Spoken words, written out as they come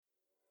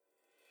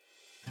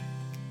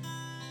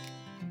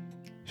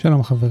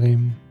שלום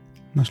חברים,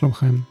 מה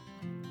שלומכם?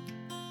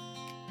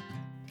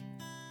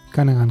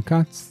 כאן ערן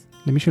כץ,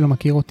 למי שלא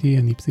מכיר אותי,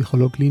 אני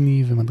פסיכולוג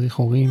קליני ומדריך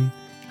הורים.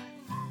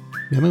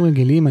 בימים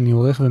רגילים אני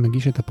עורך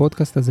ומגיש את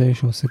הפודקאסט הזה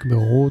שעוסק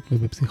בהורות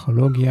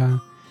ובפסיכולוגיה,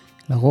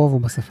 לרוב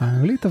הוא בשפה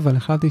האנגלית, אבל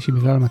החלטתי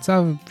שבגלל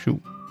המצב, שהוא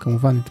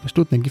כמובן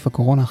התפשטות נגיף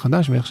הקורונה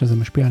החדש ואיך שזה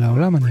משפיע על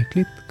העולם, אני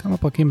אקליט כמה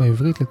פרקים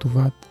בעברית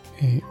לטובת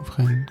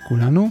ובכן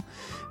כולנו.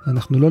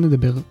 אנחנו לא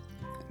נדבר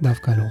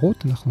דווקא על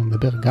הורות, אנחנו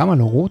נדבר גם על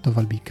הורות,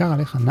 אבל בעיקר על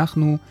איך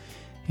אנחנו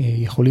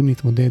יכולים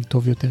להתמודד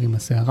טוב יותר עם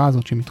הסערה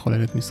הזאת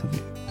שמתחוללת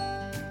מסביב.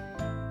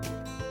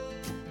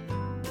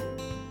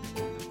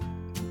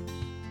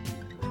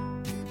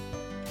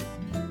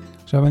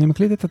 עכשיו אני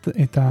מקליט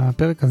את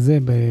הפרק הזה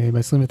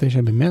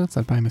ב-29 במרץ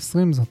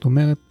 2020, זאת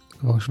אומרת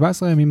כבר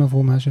 17 ימים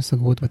עברו מאז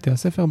שסגרו את בתי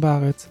הספר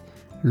בארץ,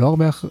 לא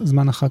הרבה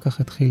זמן אחר כך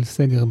התחיל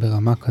סגר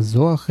ברמה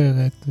כזו או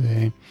אחרת,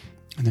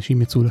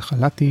 אנשים יצאו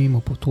לחל"תים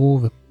או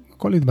פוטרו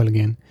והכל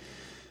התבלגן,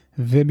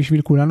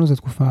 ובשביל כולנו זו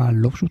תקופה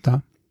לא פשוטה,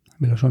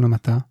 בלשון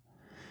המעטה,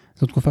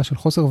 זו תקופה של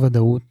חוסר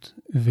ודאות,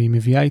 והיא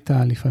מביאה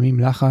איתה לפעמים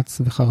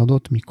לחץ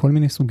וחרדות מכל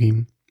מיני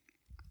סוגים.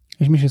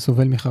 יש מי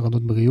שסובל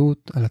מחרדות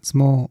בריאות על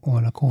עצמו או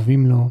על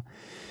הקרובים לו,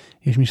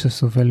 יש מי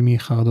שסובל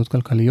מחרדות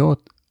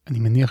כלכליות, אני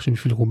מניח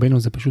שבשביל רובנו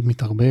זה פשוט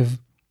מתערבב,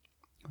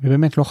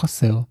 ובאמת לא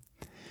חסר.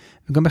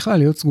 וגם בכלל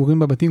להיות סגורים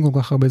בבתים כל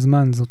כך הרבה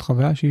זמן, זאת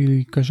חוויה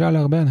שהיא קשה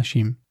להרבה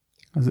אנשים.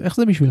 אז איך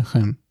זה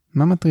בשבילכם?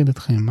 מה מטריד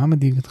אתכם? מה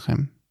מדאיג אתכם?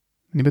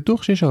 אני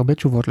בטוח שיש הרבה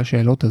תשובות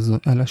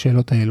על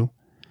השאלות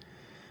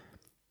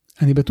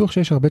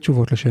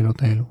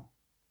האלו.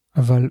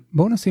 אבל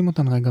בואו נשים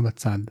אותן רגע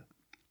בצד.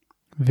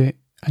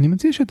 ואני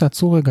מציע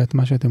שתעצרו רגע את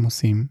מה שאתם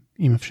עושים,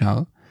 אם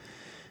אפשר,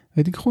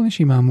 ותיקחו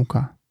נשימה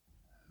עמוקה.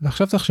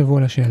 ועכשיו תחשבו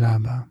על השאלה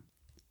הבאה.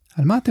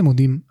 על מה אתם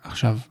מודים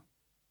עכשיו?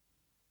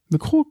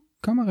 וקחו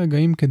כמה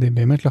רגעים כדי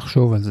באמת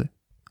לחשוב על זה.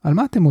 על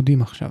מה אתם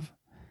מודים עכשיו?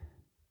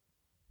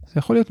 זה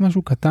יכול להיות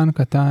משהו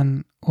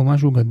קטן או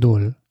משהו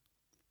גדול.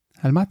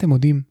 על מה אתם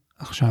מודים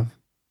עכשיו?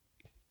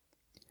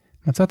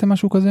 מצאתם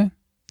משהו כזה?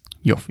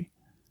 יופי.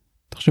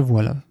 תחשבו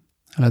עליו,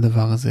 על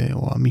הדבר הזה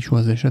או המישהו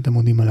הזה שאתם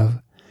מודים עליו.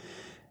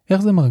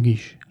 איך זה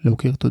מרגיש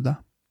להכיר תודה?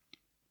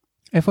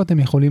 איפה אתם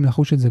יכולים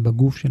לחוש את זה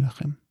בגוף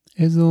שלכם?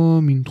 איזו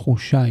מין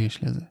תחושה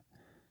יש לזה?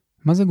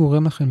 מה זה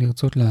גורם לכם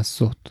לרצות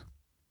לעשות?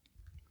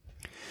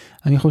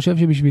 אני חושב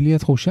שבשבילי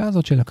התחושה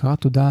הזאת של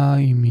הכרת תודה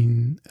היא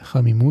מין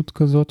חמימות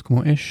כזאת,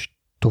 כמו אש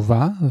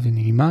טובה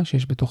ונעימה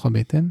שיש בתוך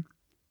הבטן,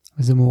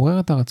 וזה מעורר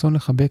את הרצון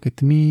לחבק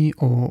את מי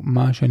או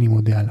מה שאני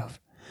מודה עליו.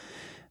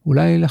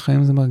 אולי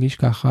לכם זה מרגיש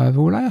ככה,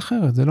 ואולי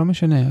אחרת, זה לא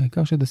משנה,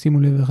 העיקר שתשימו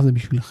לב איך זה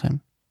בשבילכם.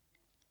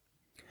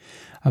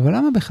 אבל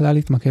למה בכלל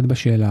להתמקד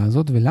בשאלה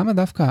הזאת, ולמה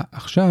דווקא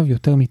עכשיו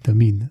יותר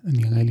מתמיד?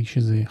 נראה לי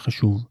שזה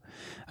חשוב.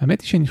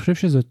 האמת היא שאני חושב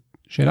שזו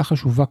שאלה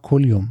חשובה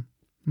כל יום,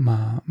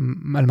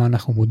 על מה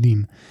אנחנו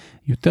מודים.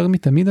 יותר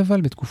מתמיד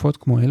אבל בתקופות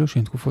כמו אלו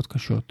שהן תקופות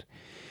קשות.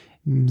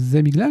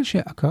 זה בגלל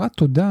שהכרת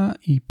תודה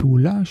היא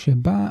פעולה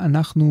שבה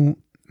אנחנו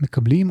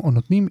מקבלים או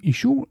נותנים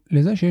אישור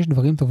לזה שיש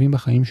דברים טובים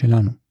בחיים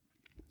שלנו.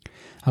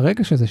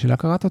 הרגש הזה של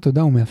הכרת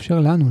התודה הוא מאפשר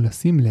לנו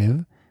לשים לב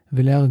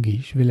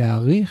ולהרגיש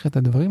ולהעריך את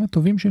הדברים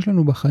הטובים שיש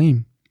לנו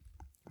בחיים.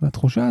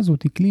 והתחושה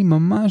הזאת היא כלי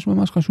ממש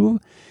ממש חשוב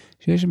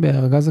שיש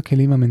בארגז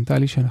הכלים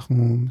המנטלי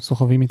שאנחנו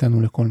סוחבים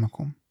איתנו לכל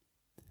מקום.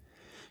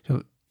 עכשיו,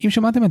 אם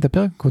שמעתם את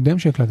הפרק הקודם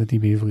שהקלטתי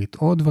בעברית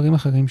או דברים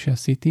אחרים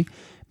שעשיתי,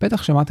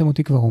 בטח שמעתם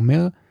אותי כבר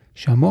אומר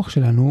שהמוח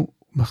שלנו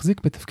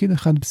מחזיק בתפקיד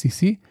אחד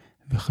בסיסי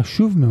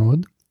וחשוב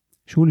מאוד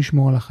שהוא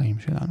לשמור על החיים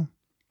שלנו.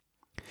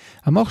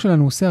 המוח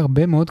שלנו עושה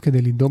הרבה מאוד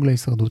כדי לדאוג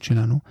להישרדות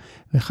שלנו,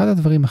 ואחד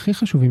הדברים הכי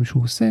חשובים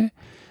שהוא עושה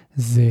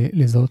זה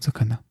לזהות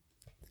סכנה.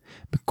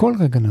 בכל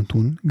רגע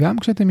נתון, גם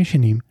כשאתם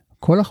ישנים,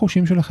 כל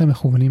החושים שלכם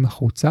מכוונים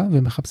החוצה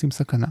ומחפשים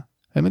סכנה.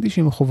 האמת היא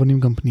שהם מכוונים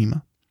גם פנימה.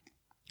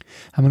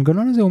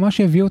 המנגנון הזה הוא מה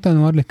שהביא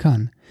אותנו עד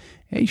לכאן.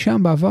 אי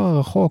שם בעבר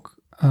הרחוק,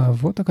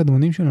 האבות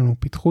הקדמונים שלנו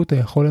פיתחו את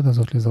היכולת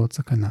הזאת לזהות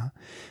סכנה,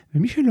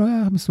 ומי שלא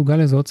היה מסוגל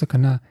לזהות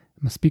סכנה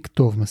מספיק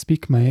טוב,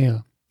 מספיק מהר,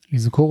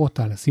 לזכור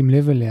אותה, לשים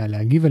לב אליה,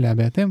 להגיב אליה,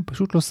 בהתאם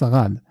פשוט לא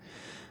שרד.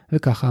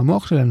 וככה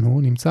המוח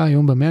שלנו נמצא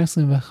היום במאה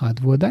ה-21,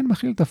 והוא עדיין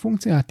מכיל את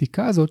הפונקציה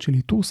העתיקה הזאת של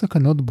איתור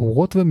סכנות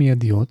ברורות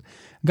ומיידיות,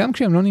 גם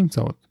כשהן לא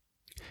נמצאות.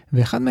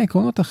 ואחד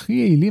מהעקרונות הכי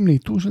יעילים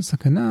לאיתור של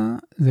סכנה,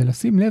 זה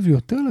לשים לב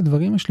יותר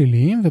לדברים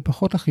השליליים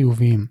ופחות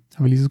לחיוביים,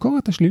 אבל לזכור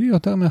את השלילי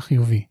יותר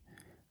מהחיובי.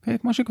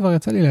 כמו שכבר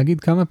יצא לי להגיד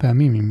כמה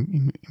פעמים,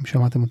 אם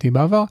שמעתם אותי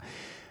בעבר,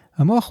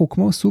 המוח הוא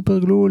כמו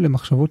סופרגלו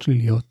למחשבות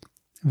שליליות,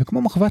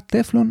 וכמו מחוות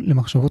טפלון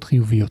למחשבות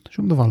חיוביות,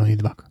 שום דבר לא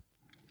נדבק.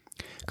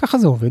 ככה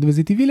זה עובד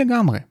וזה טבעי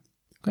לגמרי.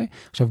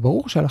 עכשיו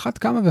ברור שעל אחת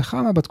כמה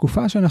וכמה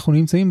בתקופה שאנחנו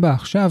נמצאים בה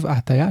עכשיו,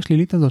 ההטיה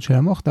השלילית הזאת של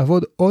המוח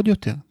תעבוד עוד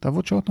יותר,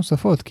 תעבוד שעות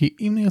נוספות, כי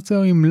אם נרצה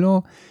או אם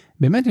לא,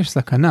 באמת יש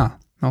סכנה,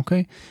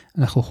 אוקיי?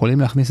 אנחנו יכולים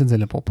להכניס את זה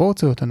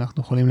לפרופורציות,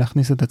 אנחנו יכולים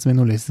להכניס את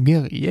עצמנו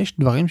להסגר, יש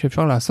דברים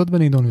שאפשר לעשות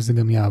בנידון וזה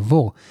גם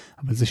יעבור,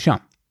 אבל זה שם.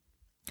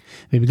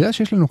 ובגלל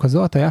שיש לנו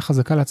כזו הטיה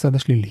חזקה לצד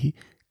השלילי,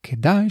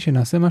 כדאי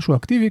שנעשה משהו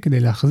אקטיבי כדי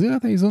להחזיר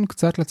את האיזון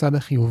קצת לצד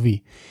החיובי.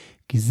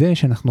 כי זה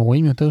שאנחנו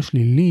רואים יותר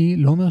שלילי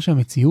לא אומר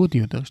שהמציאות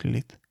היא יותר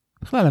שלילית.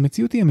 בכלל,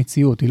 המציאות היא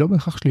המציאות, היא לא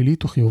בהכרח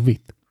שלילית או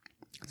חיובית.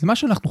 זה מה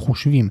שאנחנו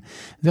חושבים,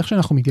 זה איך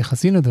שאנחנו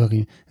מתייחסים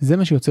לדברים, זה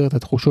מה שיוצר את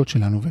התחושות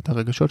שלנו ואת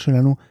הרגשות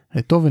שלנו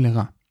לטוב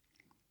ולרע.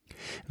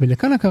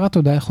 ולכאן הכרת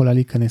תודה יכולה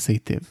להיכנס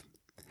היטב.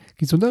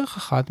 כי זו דרך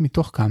אחת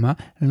מתוך כמה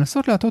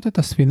לנסות להטות את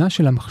הספינה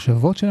של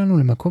המחשבות שלנו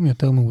למקום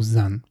יותר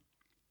מאוזן.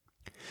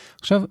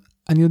 עכשיו,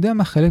 אני יודע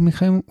מה חלק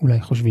מכם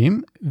אולי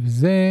חושבים,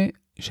 וזה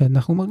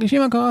שאנחנו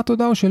מרגישים הכרת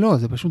תודה או שלא,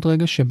 זה פשוט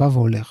רגש שבא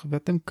והולך,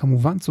 ואתם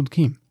כמובן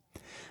צודקים.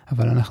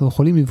 אבל אנחנו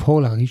יכולים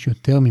לבחור להרגיש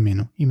יותר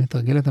ממנו, אם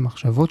נתרגל את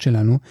המחשבות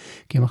שלנו,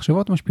 כי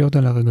המחשבות משפיעות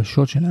על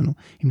הרגשות שלנו.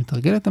 אם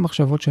נתרגל את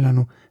המחשבות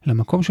שלנו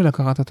למקום של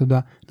הכרת התודה,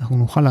 אנחנו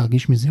נוכל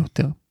להרגיש מזה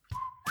יותר.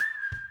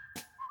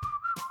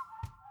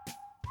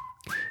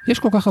 יש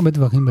כל כך הרבה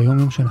דברים ביום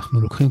יום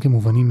שאנחנו לוקחים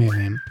כמובנים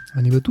מאליהם,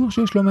 ואני בטוח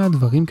שיש לא מעט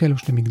דברים כאלו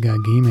שאתם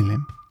מתגעגעים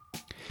אליהם.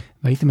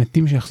 והייתם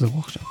מתים שיחזרו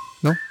עכשיו,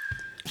 לא?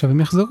 עכשיו הם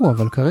יחזרו,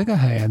 אבל כרגע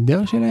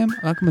ההיעדר שלהם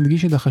רק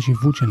מדגיש את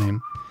החשיבות שלהם.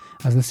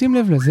 אז לשים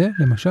לב לזה,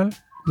 למשל,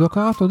 זו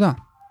הכרת תודה.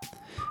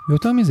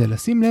 ויותר מזה,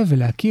 לשים לב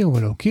ולהכיר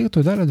ולהוקיר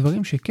תודה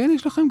לדברים שכן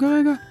יש לכם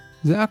כרגע,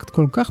 זה אקט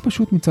כל כך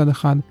פשוט מצד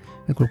אחד,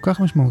 וכל כך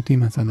משמעותי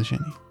מהצד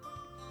השני.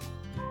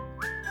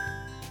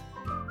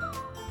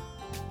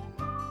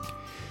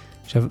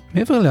 עכשיו,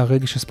 מעבר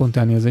להרגש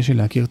הספונטני הזה של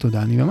להכיר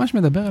תודה, אני ממש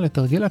מדבר על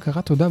לתרגל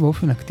הכרת תודה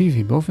באופן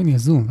אקטיבי, באופן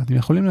יזום, ואתם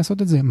יכולים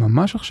לעשות את זה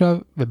ממש עכשיו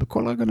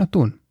ובכל רגע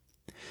נתון.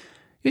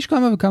 יש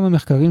כמה וכמה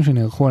מחקרים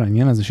שנערכו על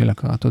העניין הזה של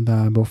הכרת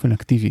תודה באופן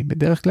אקטיבי.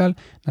 בדרך כלל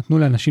נתנו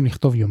לאנשים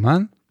לכתוב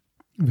יומן,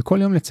 וכל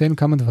יום לציין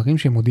כמה דברים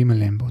שהם מודים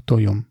עליהם באותו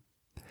יום.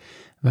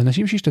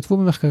 ואנשים שהשתתפו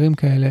במחקרים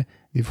כאלה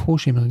דיווחו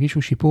שהם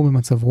הרגישו שיפור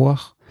במצב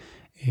רוח,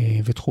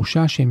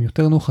 ותחושה שהם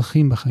יותר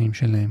נוכחים בחיים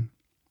שלהם.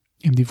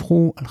 הם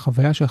דיווחו על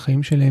חוויה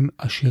שהחיים שלהם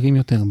עשירים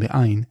יותר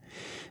בעין,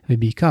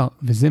 ובעיקר,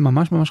 וזה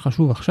ממש ממש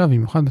חשוב עכשיו,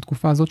 במיוחד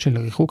בתקופה הזאת של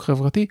ריחוק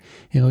חברתי,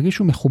 הם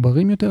הרגישו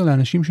מחוברים יותר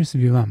לאנשים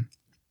שסביבם.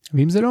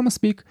 ואם זה לא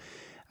מספיק,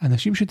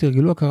 אנשים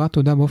שתרגלו הכרת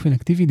תודה באופן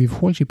אקטיבי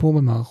דיווחו על שיפור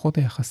במערכות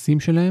היחסים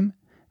שלהם,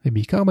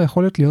 ובעיקר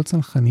ביכולת להיות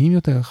צנחניים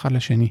יותר אחד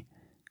לשני.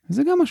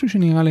 זה גם משהו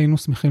שנראה לי היינו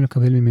שמחים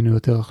לקבל ממנו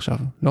יותר עכשיו,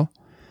 לא?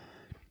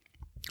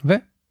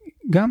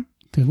 וגם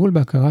תרגול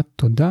בהכרת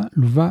תודה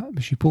לווה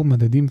בשיפור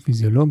מדדים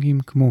פיזיולוגיים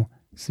כמו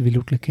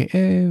סבילות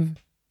לכאב,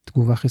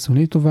 תגובה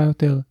חיסונית טובה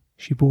יותר,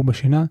 שיפור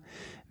בשינה,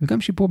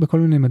 וגם שיפור בכל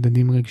מיני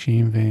מדדים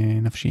רגשיים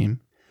ונפשיים.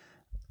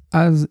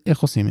 אז איך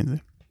עושים את זה?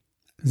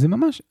 זה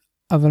ממש,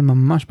 אבל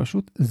ממש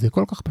פשוט, זה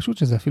כל כך פשוט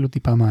שזה אפילו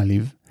טיפה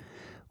מעליב.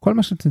 כל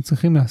מה שאתם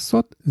צריכים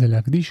לעשות זה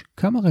להקדיש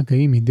כמה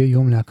רגעים מדי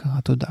יום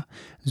להכרת תודה.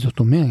 זאת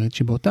אומרת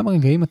שבאותם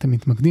רגעים אתם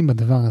מתמקדים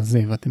בדבר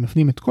הזה, ואתם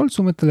מפנים את כל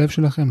תשומת הלב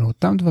שלכם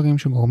לאותם דברים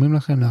שגורמים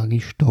לכם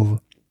להרגיש טוב.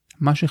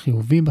 מה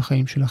שחיובי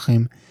בחיים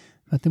שלכם,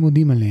 ואתם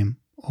מודים עליהם,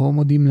 או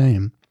מודים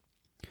להם.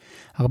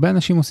 הרבה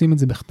אנשים עושים את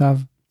זה בכתב,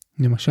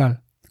 למשל,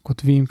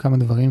 כותבים כמה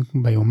דברים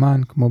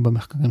ביומן, כמו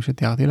במחקרים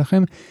שתיארתי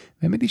לכם,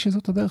 והאמת היא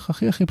שזאת הדרך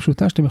הכי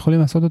פשוטה שאתם יכולים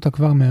לעשות אותה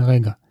כבר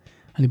מהרגע.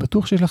 אני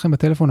בטוח שיש לכם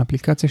בטלפון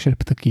אפליקציה של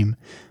פתקים,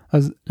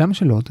 אז למה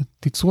שלא?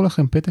 תיצרו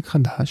לכם פתק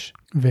חדש,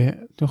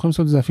 ואתם יכולים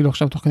לעשות את זה אפילו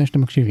עכשיו תוך כדי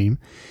שאתם מקשיבים,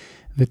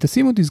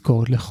 ותשימו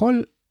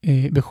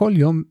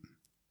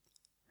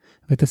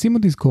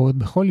תזכורת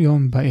בכל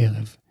יום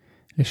בערב,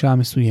 לשעה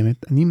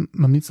מסוימת. אני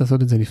ממליץ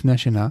לעשות את זה לפני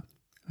השינה,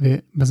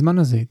 ובזמן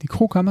הזה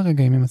תיקחו כמה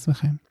רגעים עם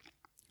עצמכם.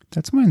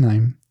 תעצמו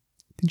עיניים,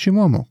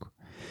 תנשמו עמוק,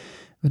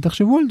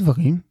 ותחשבו על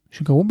דברים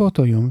שקרו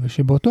באותו יום,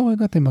 ושבאותו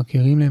רגע אתם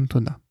מכירים להם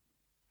תודה.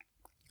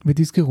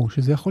 ותזכרו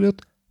שזה יכול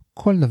להיות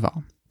כל דבר,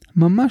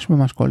 ממש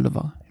ממש כל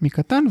דבר,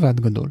 מקטן ועד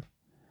גדול.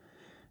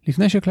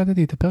 לפני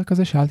שהקלטתי את הפרק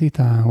הזה, שאלתי את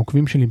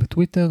העוקבים שלי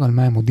בטוויטר על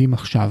מה הם מודים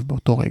עכשיו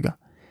באותו רגע.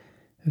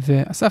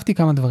 ואספתי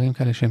כמה דברים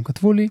כאלה שהם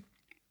כתבו לי,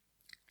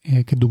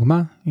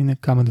 כדוגמה, הנה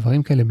כמה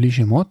דברים כאלה בלי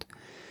שמות,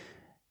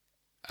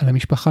 על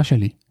המשפחה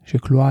שלי,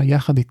 שכלואה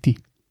יחד איתי.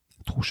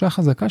 תחושה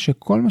חזקה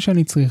שכל מה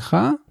שאני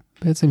צריכה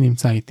בעצם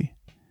נמצא איתי.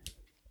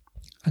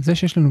 על זה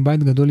שיש לנו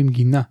בית גדול עם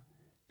גינה,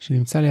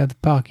 שנמצא ליד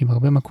פארק עם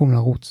הרבה מקום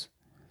לרוץ.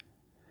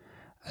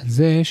 על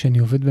זה שאני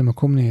עובד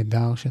במקום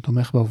נהדר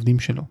שתומך בעובדים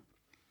שלו.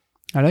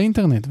 על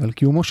האינטרנט ועל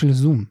קיומו של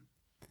זום.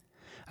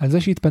 על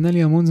זה שהתפנה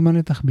לי המון זמן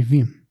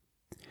לתחביבים.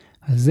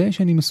 על זה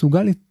שאני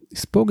מסוגל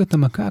לספוג את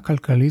המכה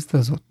הכלכליסט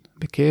הזאת,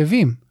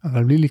 בכאבים,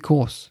 אבל בלי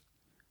לקרוס.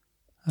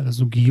 על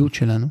הזוגיות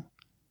שלנו.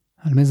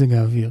 על מזג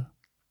האוויר.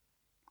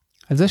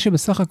 על זה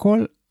שבסך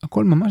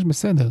הכל ממש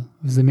בסדר,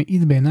 וזה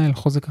מעיד בעיניי על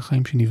חוזק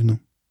החיים שנבנו.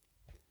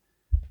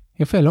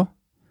 יפה, לא?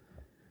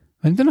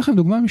 ואני אתן לכם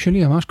דוגמה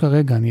משלי, ממש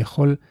כרגע אני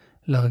יכול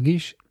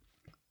להרגיש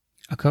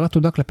הכרת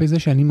תודה כלפי זה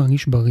שאני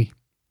מרגיש בריא.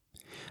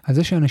 על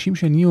זה שאנשים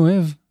שאני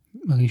אוהב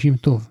מרגישים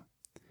טוב.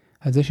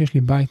 על זה שיש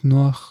לי בית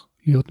נוח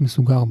להיות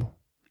מסוגר בו.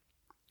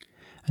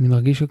 אני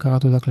מרגיש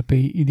הכרת תודה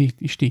כלפי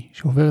אשתי,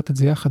 שעוברת את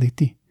זה יחד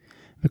איתי.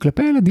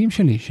 וכלפי הילדים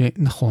שלי,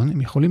 שנכון,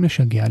 הם יכולים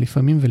לשגע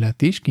לפעמים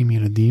ולהתיש, כי הם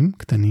ילדים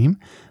קטנים,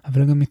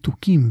 אבל גם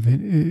מתוקים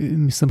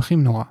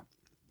ומשמחים נורא.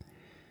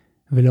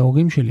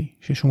 ולהורים שלי,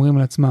 ששומרים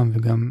על עצמם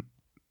וגם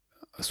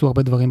עשו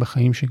הרבה דברים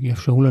בחיים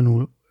שיאפשרו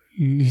לנו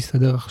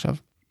להסתדר עכשיו.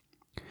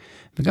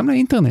 וגם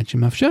לאינטרנט,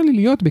 שמאפשר לי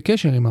להיות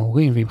בקשר עם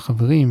ההורים ועם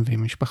חברים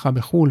ועם משפחה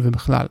בחול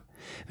ובכלל,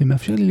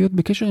 ומאפשר לי להיות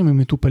בקשר עם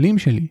המטופלים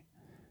שלי,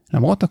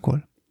 למרות הכל.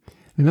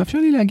 ומאפשר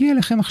לי להגיע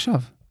אליכם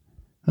עכשיו.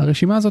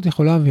 והרשימה הזאת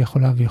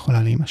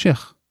יכולה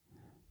להימשך.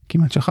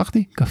 כמעט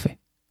שכחתי, קפה.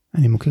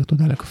 אני מוקיר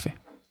תודה לקפה.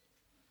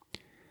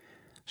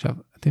 עכשיו,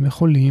 אתם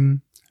יכולים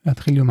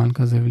להתחיל יומן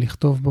כזה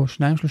ולכתוב בו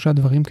 2-3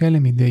 דברים כאלה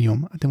מדי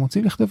יום. אתם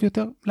רוצים לכתוב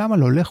יותר? למה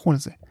לא? לכו על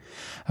זה.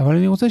 אבל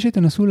אני רוצה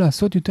שתנסו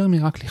לעשות יותר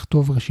מרק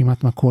לכתוב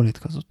רשימת מכולת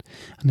כזאת.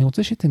 אני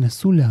רוצה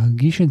שתנסו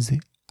להרגיש את זה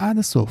עד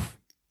הסוף.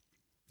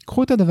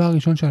 קחו את הדבר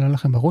הראשון שעלה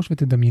לכם בראש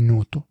ותדמיינו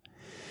אותו.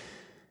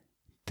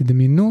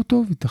 תדמיינו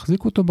אותו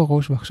ותחזיקו אותו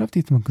בראש, ועכשיו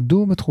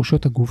תתמקדו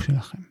בתחושות הגוף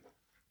שלכם.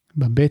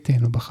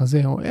 בבטן או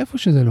בחזה או איפה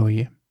שזה לא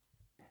יהיה.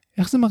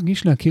 איך זה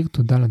מרגיש להכיר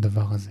תודה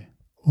לדבר הזה?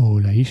 או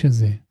לאיש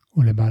הזה,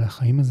 או לבעל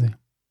החיים הזה?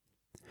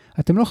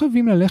 אתם לא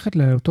חייבים ללכת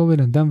לאותו בן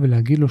אדם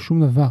ולהגיד לו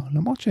שום דבר,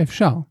 למרות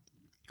שאפשר.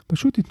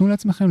 פשוט תיתנו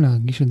לעצמכם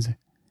להרגיש את זה.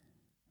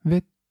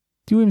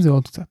 ותהיו עם זה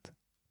עוד קצת.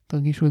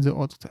 תרגישו את זה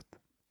עוד קצת.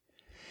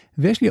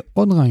 ויש לי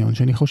עוד רעיון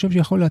שאני חושב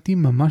שיכול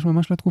להתאים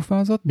ממש לתקופה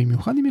הזאת,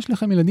 במיוחד אם יש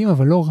לכם ילדים,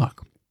 אבל לא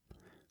רק.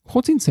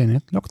 קחו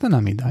צנצנת, לא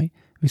קטנה מדי,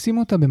 ושימו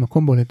אותה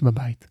במקום בולט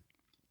בבית.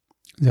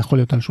 זה יכול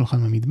להיות על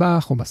שולחן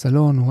במטבח, או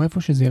בסלון, או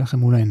איפה שזה יהיה לכם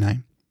מול העיניים.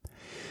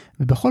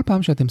 ובכל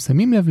פעם שאתם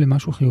שמים לב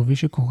למשהו חיובי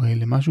שקורה,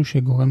 למשהו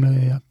שגורם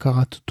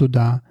להכרת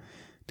תודה,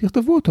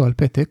 תכתבו אותו על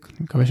פתק, אני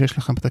מקווה שיש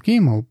לכם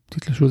פתקים, או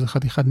תתלשו איזה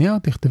חתיכת נייר,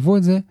 תכתבו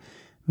את זה,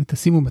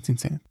 ותשימו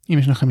בצנצנת. אם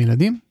יש לכם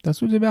ילדים,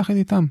 תעשו את זה ביחד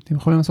איתם. אתם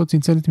יכולים לעשות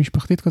צנצנת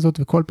משפחתית כזאת,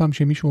 וכל פעם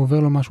שמישהו עובר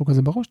לו משהו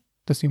כזה בראש,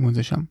 תשימו את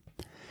זה שם.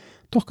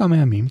 תוך כמה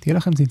ימים תהיה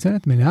לכם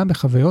צנצנת מלאה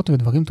בחוויות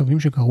ודברים טובים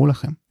שקרו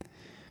לכם.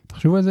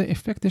 תחשבו איזה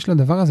אפקט יש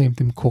לדבר הזה אם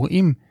אתם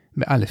קוראים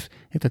באלף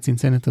את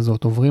הצנצנת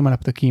הזאת, עוברים על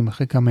הפתקים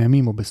אחרי כמה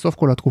ימים או בסוף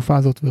כל התקופה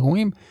הזאת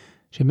ורואים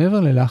שמעבר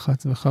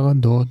ללחץ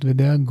וחרדות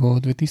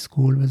ודאגות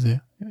ותסכול וזה,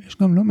 יש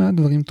גם לא מעט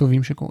דברים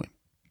טובים שקורים.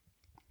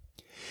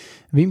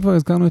 ואם כבר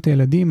הזכרנו את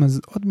הילדים,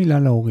 אז עוד מילה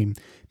להורים.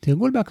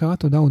 תרגול בהכרת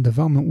תודה הוא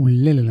דבר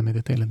מעולה ללמד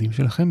את הילדים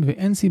שלכם,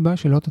 ואין סיבה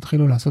שלא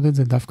תתחילו לעשות את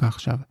זה דווקא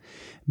עכשיו.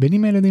 בין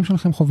אם הילדים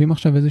שלכם חווים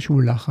עכשיו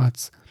איזשהו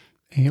לחץ,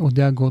 או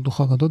דאגות או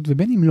חרדות,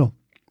 ובין אם לא.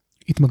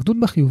 התמקדות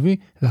בחיובי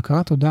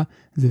והכרת תודה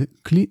זה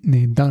כלי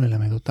נהדר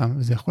ללמד אותם,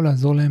 וזה יכול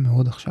לעזור להם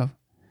מאוד עכשיו.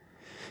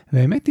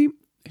 והאמת היא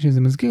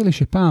שזה מזכיר לי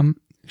שפעם,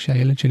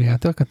 כשהילד שלי היה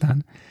יותר קטן,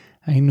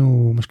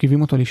 היינו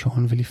משכיבים אותו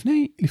לישון,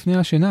 ולפני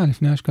השינה,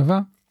 לפני ההשכבה,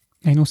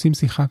 היינו עושים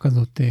שיחה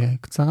כזאת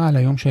קצרה על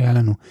היום שהיה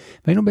לנו.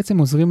 והיינו בעצם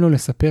עוזרים לו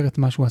לספר את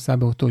מה שהוא עשה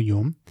באותו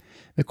יום,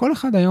 וכל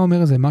אחד היה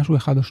אומר איזה משהו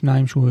אחד או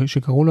שניים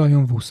שקראו לו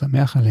היום והוא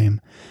שמח עליהם,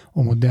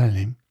 או מודה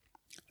עליהם.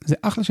 זה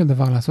אחלה של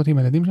דבר לעשות עם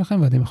הילדים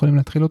שלכם, ואתם יכולים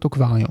להתחיל אותו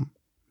כבר היום.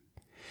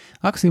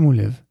 רק שימו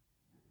לב,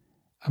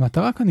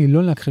 המטרה כאן היא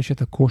לא להכחיש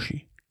את הקושי.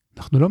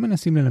 אנחנו לא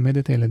מנסים ללמד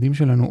את הילדים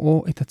שלנו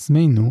או את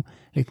עצמנו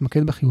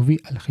להתמקד בחיובי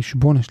על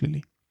חשבון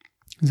השלילי.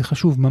 זה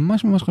חשוב,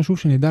 ממש חשוב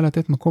שנדע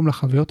לתת מקום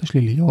לחוויות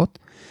השליליות,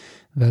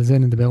 ועל זה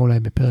נדבר אולי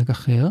בפרק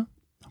אחר,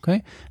 אוקיי?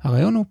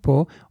 הרעיון הוא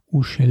פה,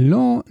 הוא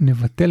שלא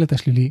נבטל את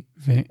השלילי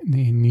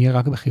ונהיה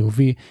רק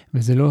בחיובי,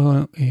 וזה לא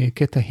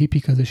קטע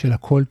היפי כזה של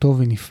הכל טוב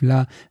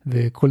ונפלא,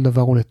 וכל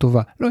דבר הוא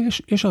לטובה. לא,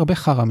 יש הרבה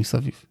חרה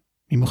מסביב,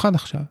 במיוחד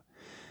עכשיו.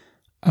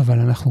 אבל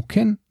אנחנו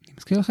כן, אני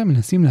מזכיר לכם,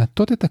 מנסים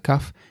להטות את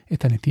הכף,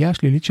 את הנטייה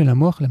השלילית של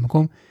המוח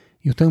למקום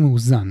יותר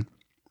מאוזן.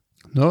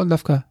 לא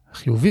דווקא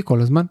חיובי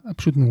כל הזמן,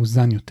 פשוט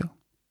מאוזן יותר.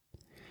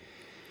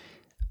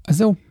 אז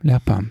זהו,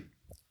 להפעם.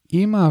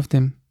 אם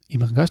אהבתם,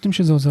 אם הרגשתם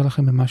שזה עוזר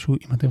לכם במשהו,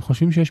 אם אתם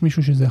חושבים שיש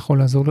מישהו שזה יכול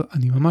לעזור לו,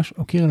 אני ממש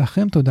אוקיר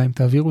לכם תודה אם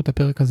תעבירו את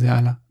הפרק הזה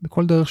הלאה,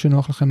 בכל דרך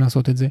שנוח לכם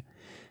לעשות את זה.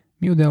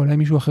 מי יודע, אולי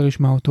מישהו אחר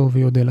ישמע אותו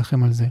ויודע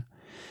לכם על זה.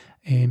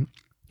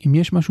 אם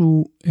יש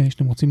משהו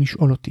שאתם רוצים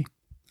לשאול אותי,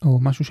 או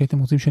משהו שהייתם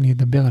רוצים שאני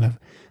אדבר עליו,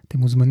 אתם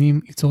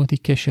מוזמנים ליצור איתי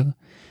קשר.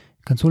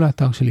 כנסו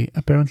לאתר שלי,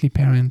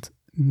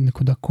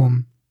 apparentlyparent.com,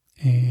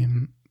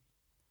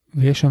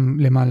 ויש שם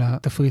למעלה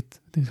תפריט,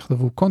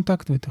 תכתבו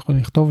קונטקט ואתם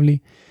יכולים לכתוב לי,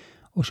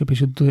 או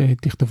שפשוט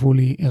תכתבו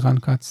לי ערן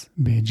קץ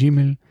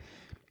בג'ימל,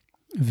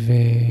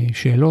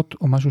 ושאלות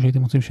או משהו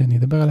שהייתם רוצים שאני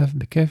אדבר עליו,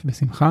 בכיף,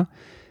 בשמחה.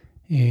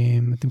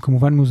 אתם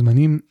כמובן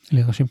מוזמנים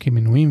להירשם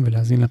כמנויים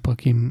ולהזין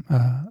לפרקים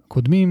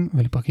הקודמים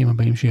ולפרקים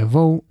הבאים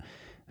שיבואו,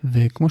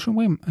 וכמו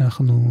שאומרים,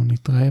 אנחנו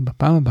נתראה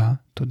בפעם הבאה.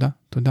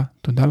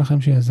 תודה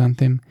לכם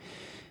שהאזנתם,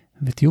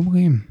 ותהיו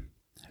בריאים.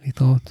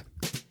 להתראות.